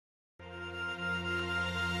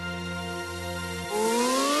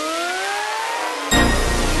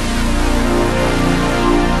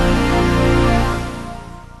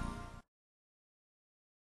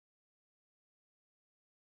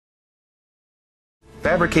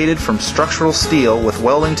Fabricated from structural steel with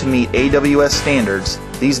welding to meet AWS standards,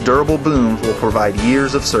 these durable booms will provide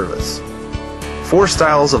years of service. 4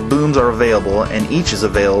 styles of booms are available, and each is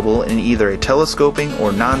available in either a telescoping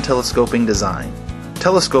or non-telescoping design.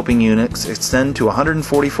 Telescoping units extend to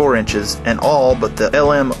 144 inches, and all but the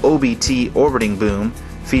LM-OBT orbiting boom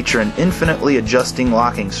feature an infinitely adjusting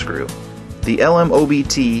locking screw. The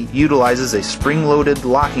LM-OBT utilizes a spring-loaded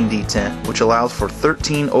locking detent which allows for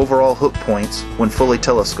 13 overall hook points when fully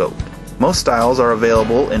telescoped. Most styles are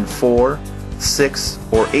available in 4, 6,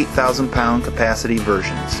 or 8,000 pound capacity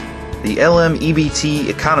versions. The LM-EBT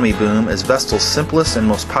economy boom is Vestil's simplest and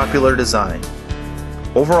most popular design.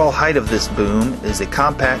 Overall height of this boom is a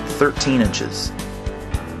compact 13 inches.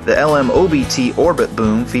 The LM-OBT orbit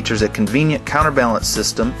boom features a convenient counterbalance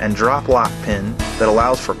system and drop lock pin that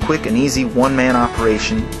allows for quick and easy one-man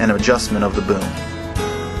operation and adjustment of the boom.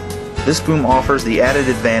 This boom offers the added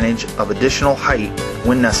advantage of additional height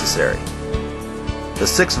when necessary. The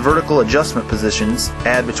 6 vertical adjustment positions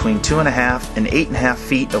add between 2.5 and 8.5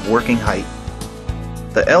 feet of working height.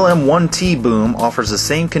 The LM1T boom offers the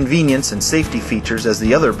same convenience and safety features as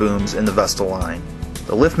the other booms in the Vestil line.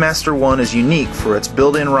 The LiftMaster 1 is unique for its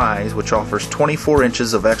built-in rise, which offers 24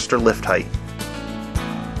 inches of extra lift height.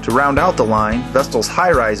 To round out the line, Vestil's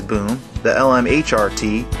high-rise boom, the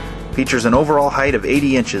LM-HRT, features an overall height of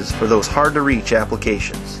 80 inches for those hard-to-reach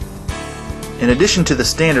applications. In addition to the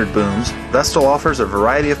standard booms, Vestil offers a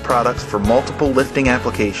variety of products for multiple lifting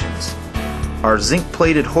applications. Our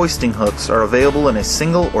zinc-plated hoisting hooks are available in a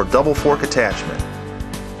single or double fork attachment.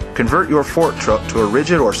 Convert your fork truck to a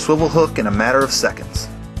rigid or swivel hook in a matter of seconds.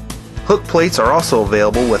 Hook plates are also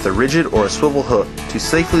available with a rigid or a swivel hook to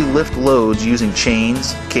safely lift loads using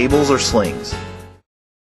chains, cables, or slings.